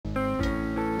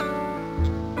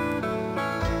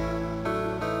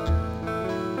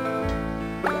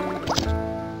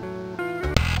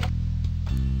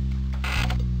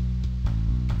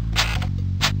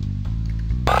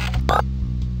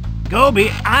Toby,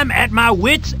 I'm at my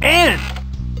wit's end.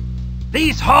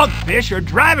 These hogfish are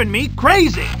driving me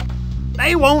crazy.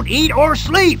 They won't eat or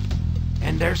sleep,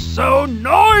 and they're so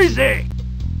noisy.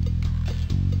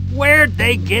 Where'd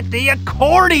they get the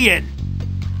accordion?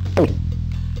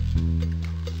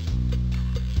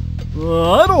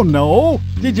 I don't know.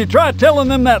 Did you try telling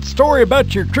them that story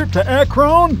about your trip to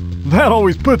Akron? That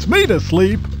always puts me to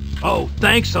sleep. Oh,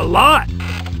 thanks a lot.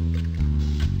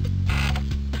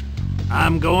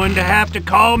 I'm going to have to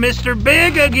call Mr.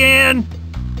 Big again.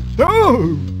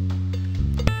 Oh!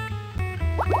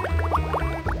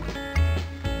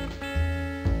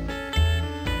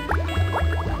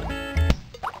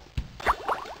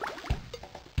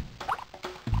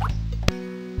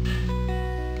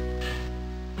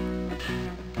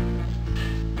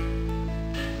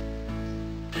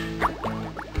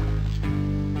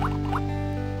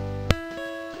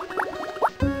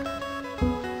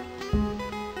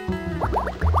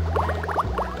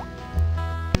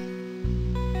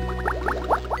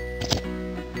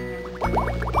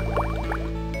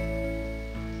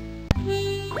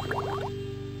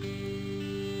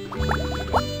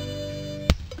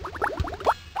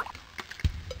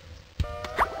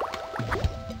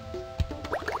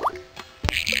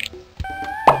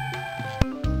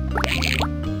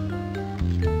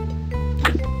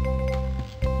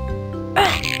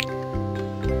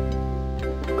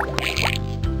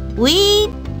 We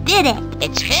did it!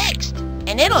 It's fixed,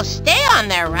 and it'll stay on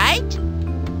there, right?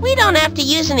 We don't have to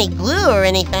use any glue or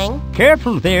anything.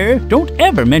 Careful there. Don't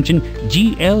ever mention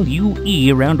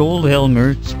GLUE around old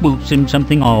Elmer. Spooks him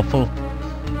something awful.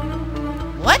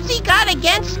 What's he got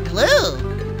against glue?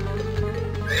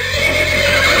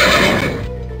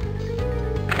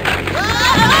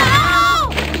 Whoa!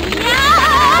 Yay!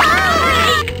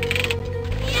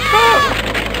 Yay!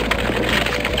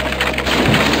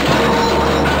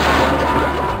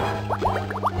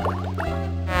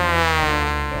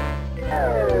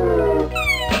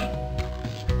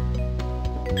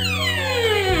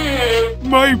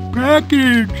 My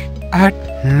package! At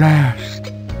last.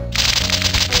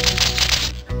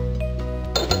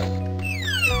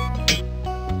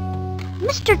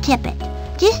 Mr. Tippett,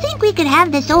 do you think we could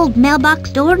have this old mailbox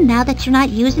door now that you're not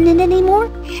using it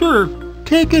anymore? Sure.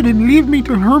 Take it and leave me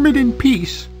to hermit in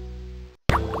peace.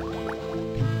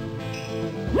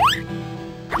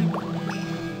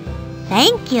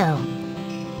 Thank you.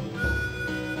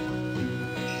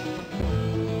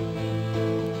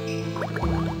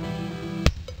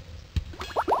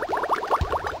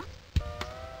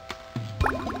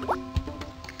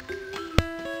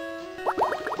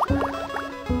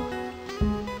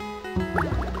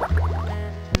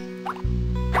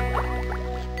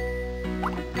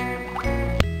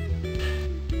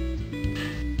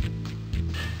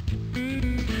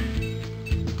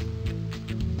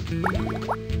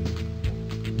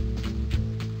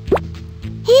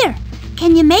 Here,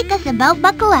 can you make us a belt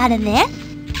buckle out of this?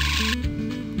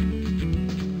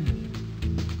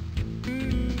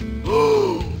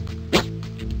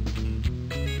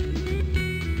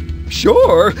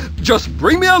 Sure, just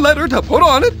bring me a letter to put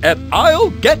on it and I'll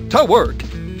get to work.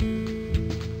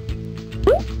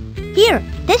 Here,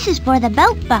 this is for the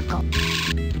belt buckle.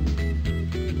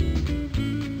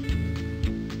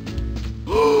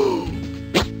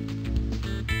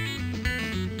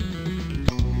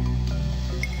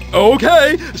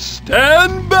 Okay,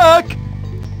 stand back.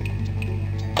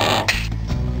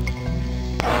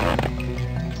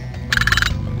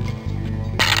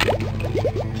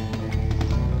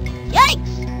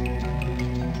 Yikes!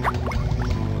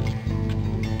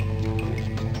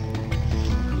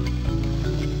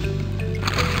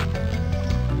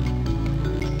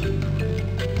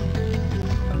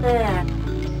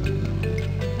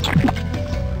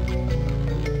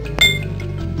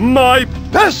 My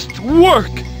best work!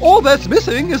 All that's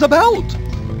missing is a belt.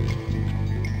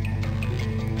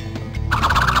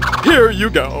 Here you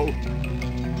go.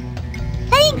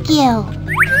 Thank you.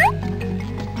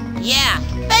 Yeah,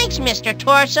 thanks, Mr.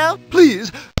 Torso.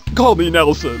 Please, call me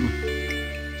Nelson.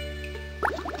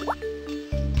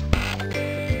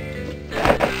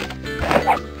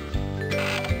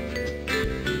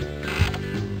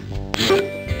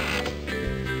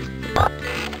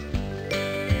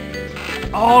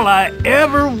 All I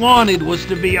ever wanted was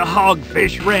to be a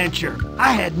hogfish rancher.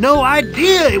 I had no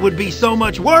idea it would be so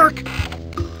much work.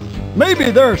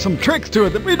 Maybe there are some tricks to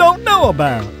it that we don't know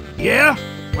about. Yeah?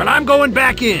 Well, I'm going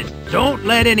back in. Don't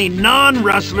let any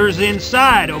non-rustlers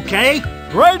inside, okay?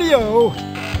 Radio!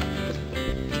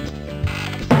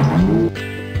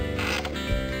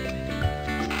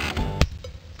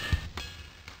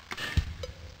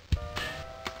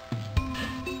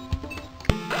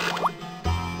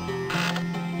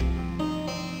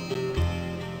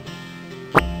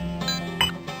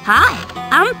 Hi,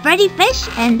 I'm Freddi Fish,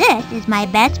 and this is my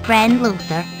best friend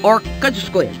Luther. Orchid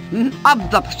squid.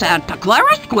 Of the Santa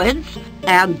Clara squids.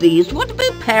 And these would be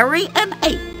Perry and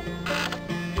Ape.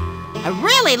 I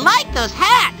really like those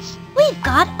hats. We've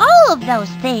got all of those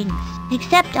things,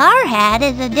 except our hat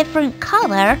is a different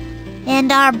color, and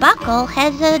our buckle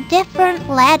has a different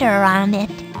letter on it.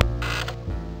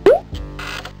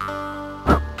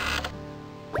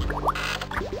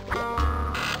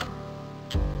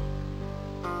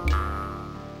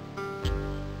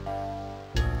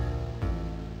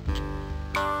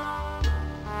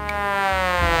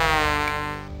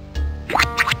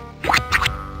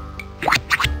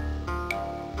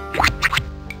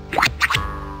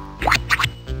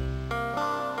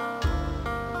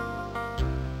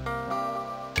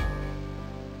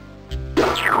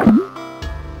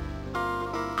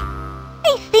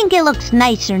 I think it looks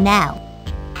nicer now.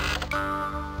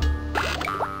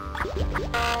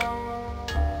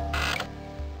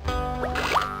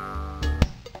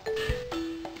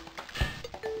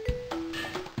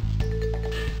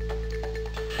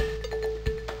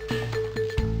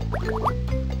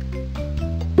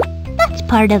 That's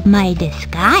part of my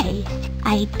disguise.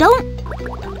 I don't...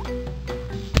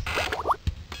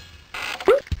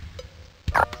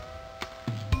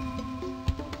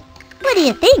 What do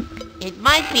you think? It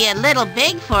might be a little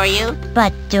big for you.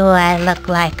 But do I look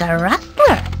like a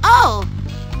rustler? Oh!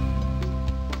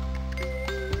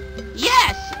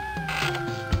 Yes!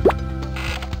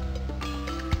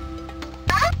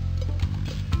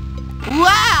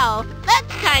 Wow!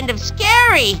 That's kind of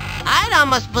scary. I'd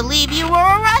almost believe you were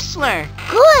a rustler.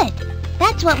 Good!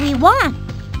 That's what we want.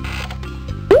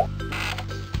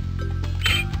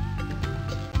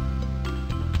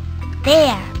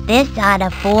 There, this ought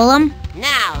to fool 'em.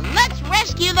 Now, let's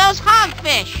rescue those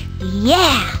hogfish.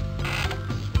 Yeah!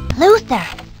 Luther,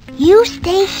 you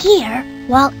stay here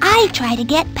while I try to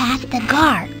get past the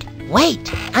guard.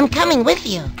 Wait, I'm coming with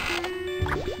you.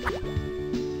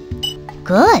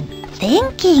 Good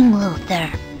thinking, Luther.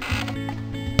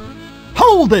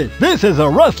 Hold it! This is a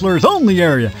rustlers only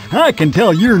area. I can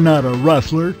tell you're not a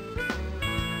rustler.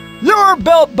 Your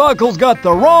belt buckle's got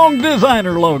the wrong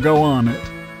designer logo on it,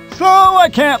 so I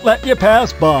can't let you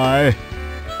pass by.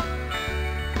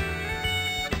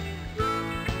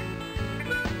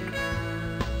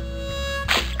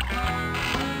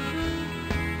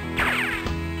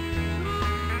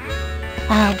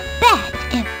 I'll bet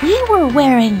if we were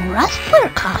wearing rustler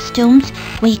costumes,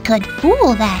 we could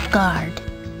fool that guard.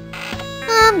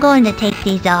 I'm going to take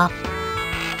these off.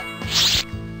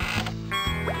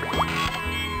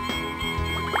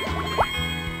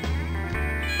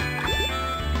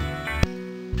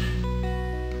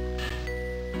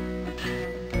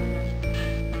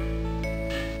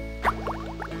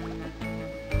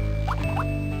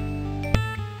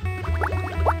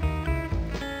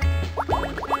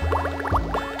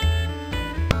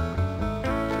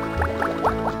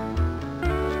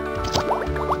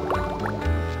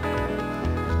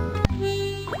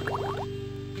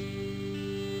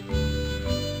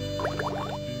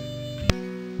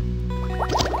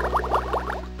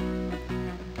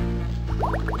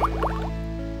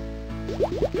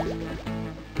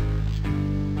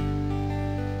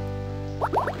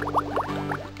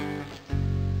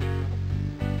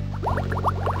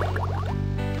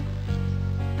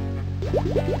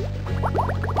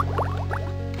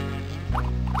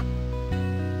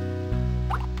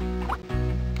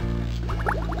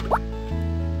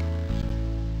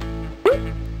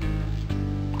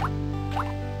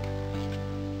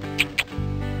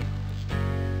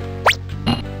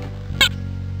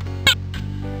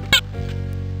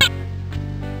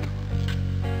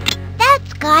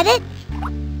 Got it?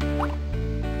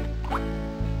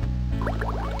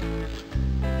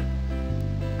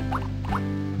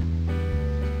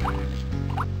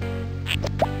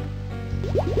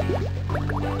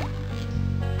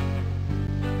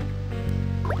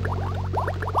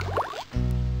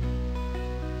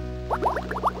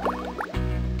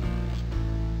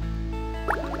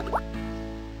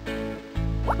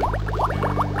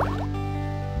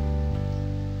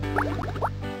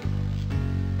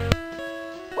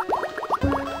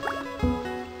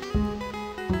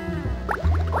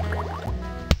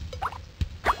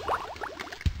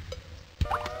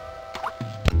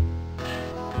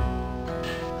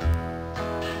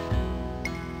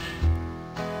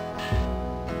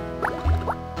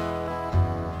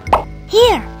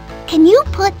 Here, can you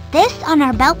put this on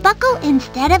our belt buckle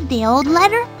instead of the old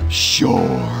letter?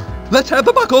 Sure. Let's have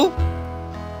the buckle.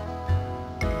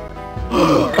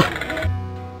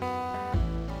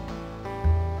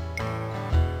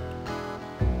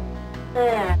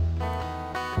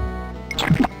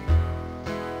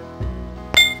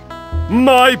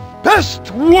 My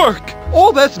best work!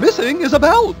 All that's missing is a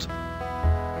belt.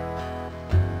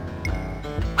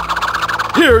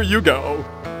 Here you go.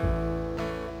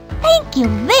 Thank you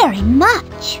very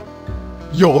much.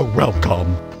 You're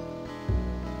welcome.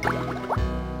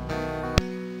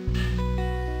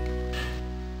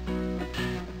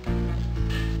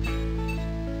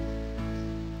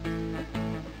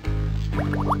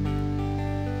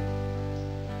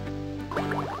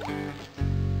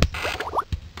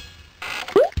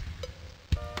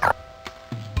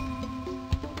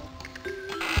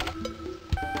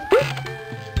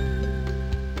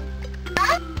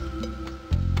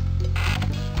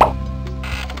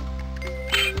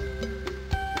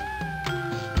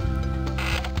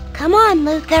 Come on,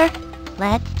 Luther.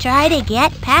 Let's try to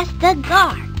get past the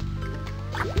guard.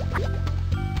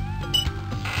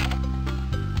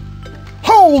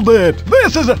 Hold it!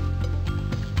 This is a...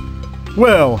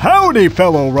 Well, howdy,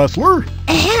 fellow rustler.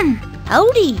 Ahem.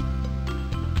 Howdy.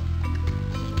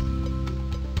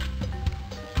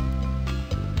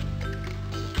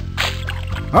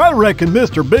 I reckon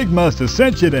Mr. Big must have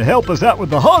sent you to help us out with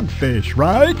the hogfish,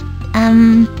 right?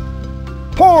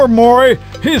 Poor Maury,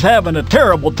 he's having a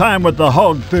terrible time with the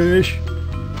hogfish.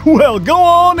 Well, go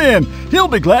on in. He'll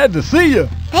be glad to see you.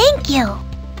 Thank you.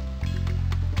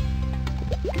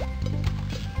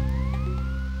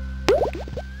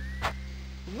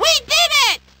 We did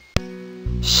it!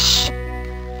 Shh!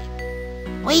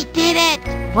 We did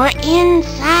it! We're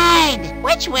inside!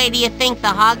 Which way do you think the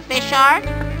hogfish are?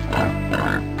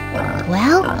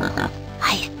 Well,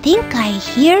 I think I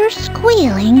hear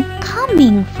squealing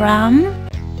coming from...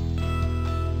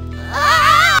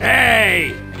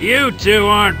 Hey, you two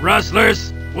aren't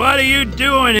rustlers. What are you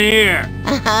doing here?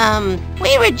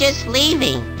 We were just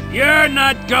leaving. You're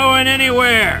not going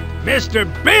anywhere. Mr.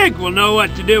 Big will know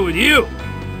what to do with you.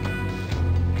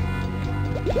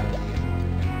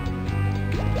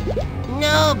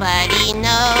 Nobody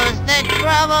knows the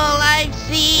trouble I've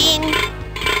seen.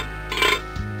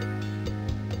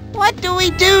 What do we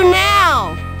do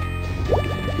now?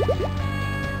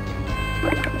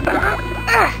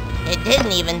 It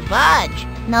didn't even budge.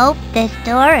 Nope, this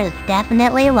door is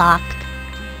definitely locked.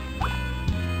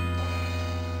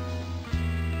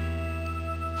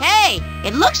 Hey,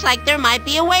 it looks like there might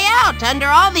be a way out under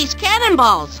all these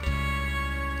cannonballs.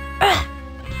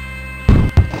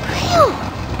 Phew!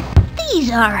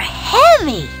 These are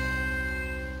heavy.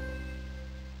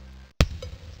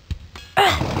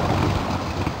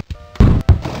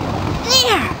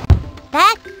 There!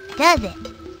 That does it.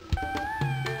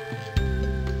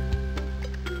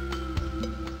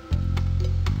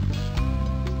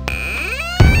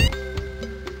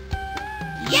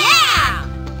 Yeah!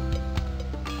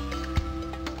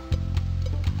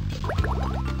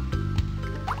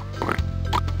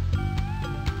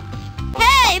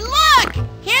 Hey, look!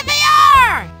 Here they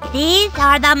are! These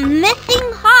are the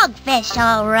missing hogfish,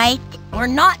 all right. We're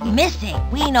not missing.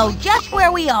 We know just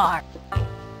where we are.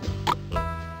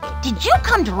 Did you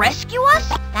come to rescue us?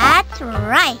 That's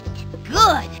right.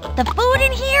 Good. The food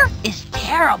in here is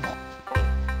terrible.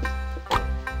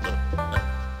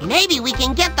 Maybe we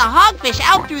can get the hogfish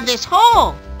out through this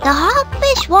hole. The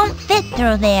hogfish won't fit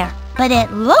through there, but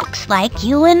it looks like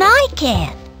you and I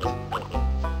can.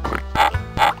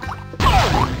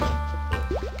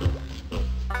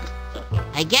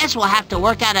 I guess we'll have to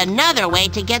work out another way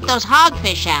to get those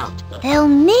hogfish out. They'll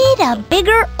need a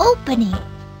bigger opening.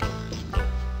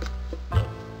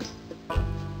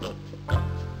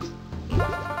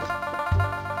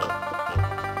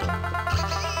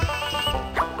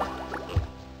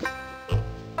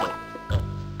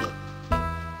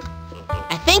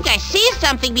 I think I see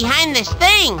something behind this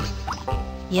thing.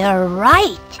 You're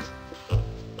right.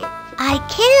 I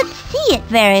can't see it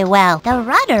very well. The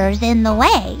rudder's in the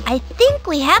way. I think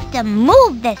we have to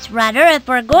move this rudder if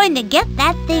we're going to get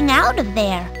that thing out of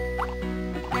there.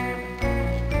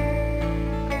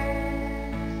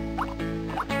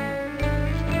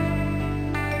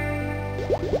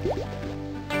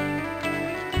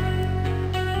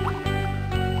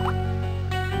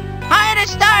 Hard to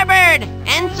starboard,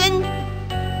 Ensign.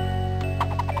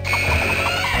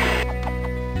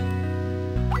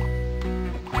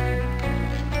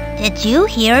 Did you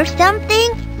hear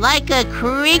something? Like a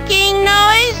creaking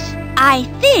noise? I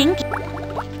think...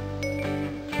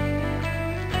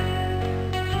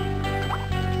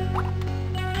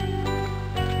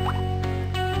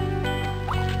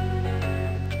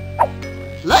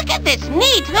 Look at this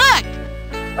neat hook!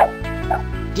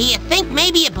 Do you think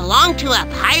maybe it belonged to a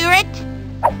pirate?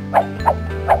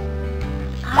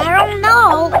 I don't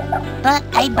know, but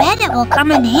I bet it will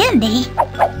come in handy.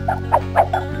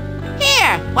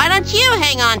 Here, Why don't you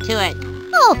hang on to it?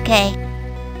 Okay.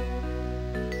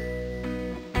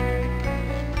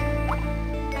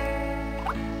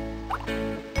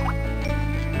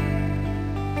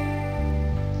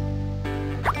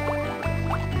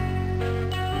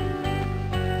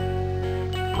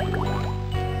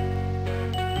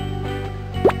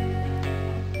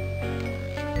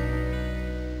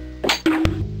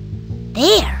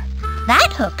 There.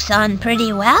 That hooks on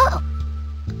pretty well.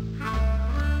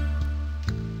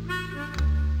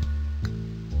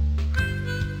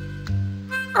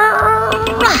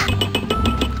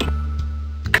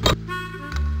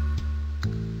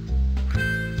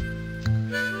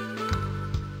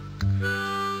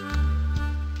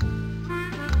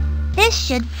 This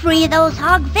should free those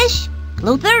hogfish.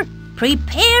 Luther,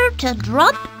 prepare to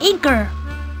drop anchor.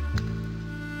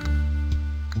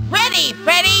 Ready,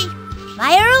 Freddi!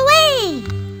 Fire away!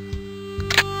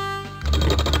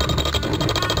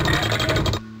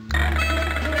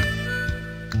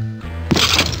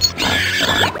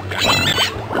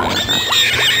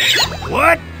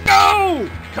 What? No!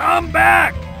 Come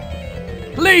back!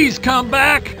 Please come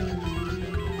back!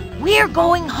 We're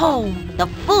going home. The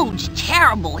food's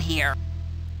terrible here.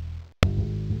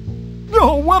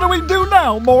 Oh, what do we do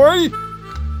now, boy?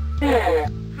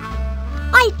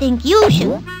 I think you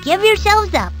should give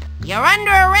yourselves up. You're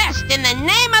under arrest in the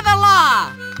name of the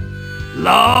law!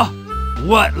 Law?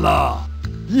 What law?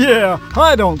 Yeah,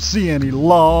 I don't see any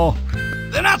law.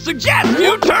 Then I suggest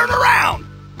you turn around!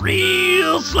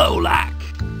 Real slow-like.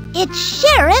 It's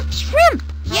Sheriff Shrimp.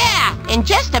 Yeah, and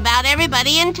just about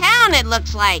everybody in town, it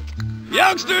looks like.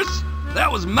 Youngsters,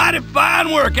 that was mighty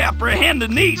fine work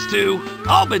apprehending these two.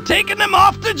 I'll be taking them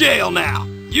off to jail now.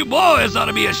 You boys ought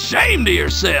to be ashamed of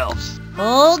yourselves.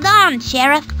 Hold on,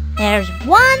 Sheriff. There's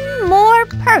one more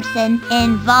person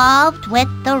involved with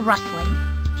the rustling.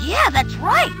 Yeah, that's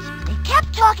right. They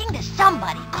kept talking to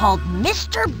somebody called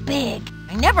Mr. Big.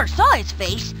 I never saw his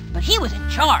face, but he was in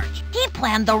charge. He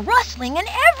planned the rustling and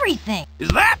everything. Is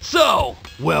that so?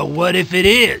 Well, what if it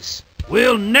is?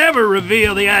 We'll never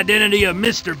reveal the identity of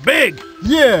Mr. Big.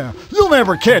 Yeah, you'll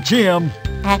never catch him.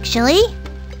 Actually,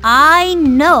 I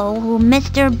know who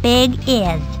Mr. Big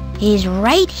is. He's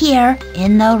right here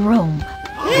in the room.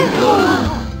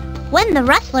 When the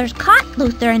Rustlers caught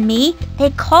Luther and me,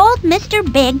 they called Mr.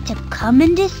 Big to come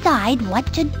and decide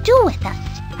what to do with us.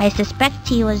 I suspect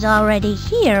he was already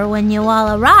here when you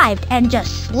all arrived and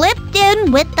just slipped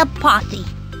in with the posse.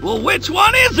 Well, which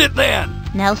one is it then?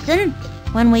 Nelson,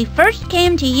 when we first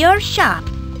came to your shop,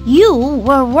 you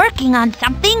were working on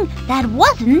something that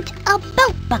wasn't a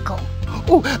belt buckle.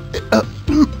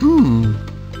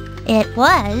 It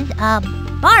was a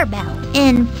barbell.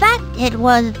 In fact, it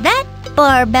was that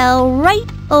barbell right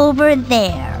over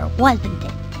there, wasn't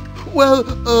it? Well,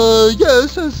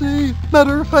 yes, as a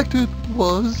matter of fact, it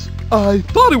was. I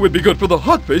thought it would be good for the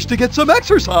hogfish to get some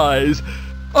exercise.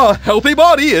 A healthy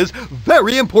body is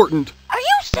very important. Are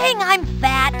you saying I'm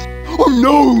fat? Oh,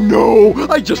 no,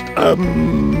 I just,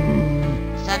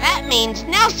 So that means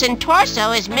Nelson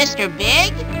Torso is Mr.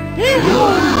 Big?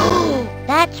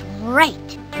 That's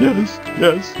right. Yes.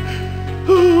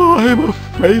 Oh, I'm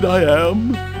afraid I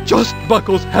am. Just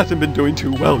Buckles hasn't been doing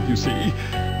too well, you see.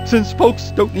 Since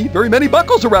folks don't need very many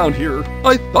buckles around here,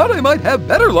 I thought I might have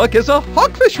better luck as a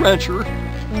hogfish rancher.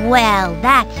 Well,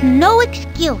 that's no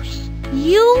excuse.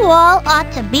 You all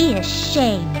ought to be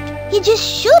ashamed. You just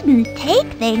shouldn't take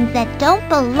things that don't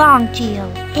belong to you.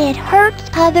 It hurts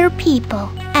other people,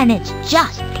 and it's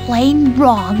just plain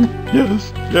wrong.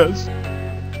 Yes.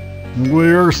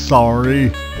 We're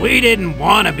sorry. We didn't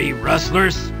want to be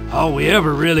rustlers. All we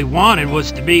ever really wanted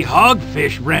was to be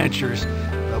hogfish ranchers,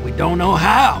 but we don't know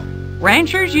how.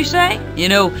 Ranchers, you say? You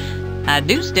know, I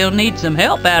do still need some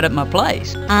help out at my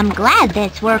place. I'm glad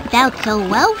this worked out so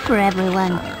well for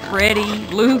everyone. Freddi,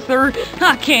 Luther,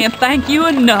 I can't thank you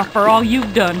enough for all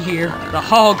you've done here. The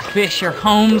hogfish are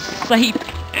home safe.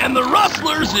 And the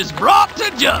rustlers is brought to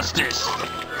justice.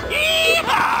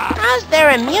 Yeehaw! How's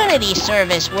their immunity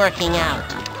service working out?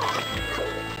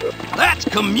 That's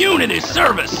community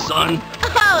service, son.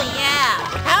 Oh, yeah.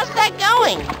 How's that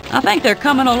going? I think they're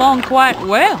coming along quite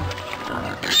well.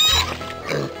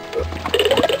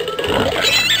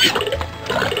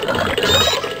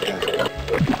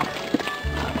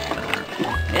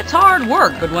 It's hard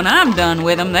work, but when I'm done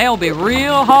with them, they'll be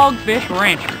real hogfish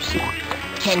ranchers.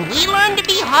 Can we learn to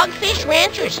be hogfish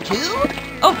ranchers, too?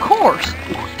 Of course.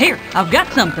 Here, I've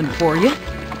got something for you.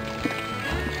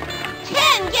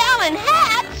 10-gallon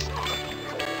hats?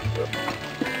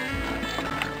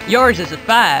 Yours is a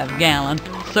 5-gallon,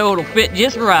 so it'll fit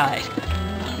just right.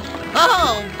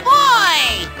 Oh,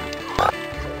 boy!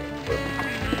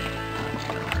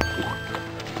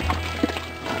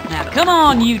 Come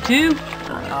on, you two.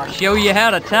 I'll show you how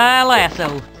to tie a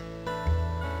lasso.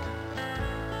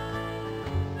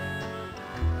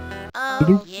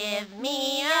 Oh, give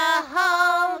me a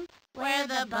home where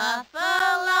the buffalo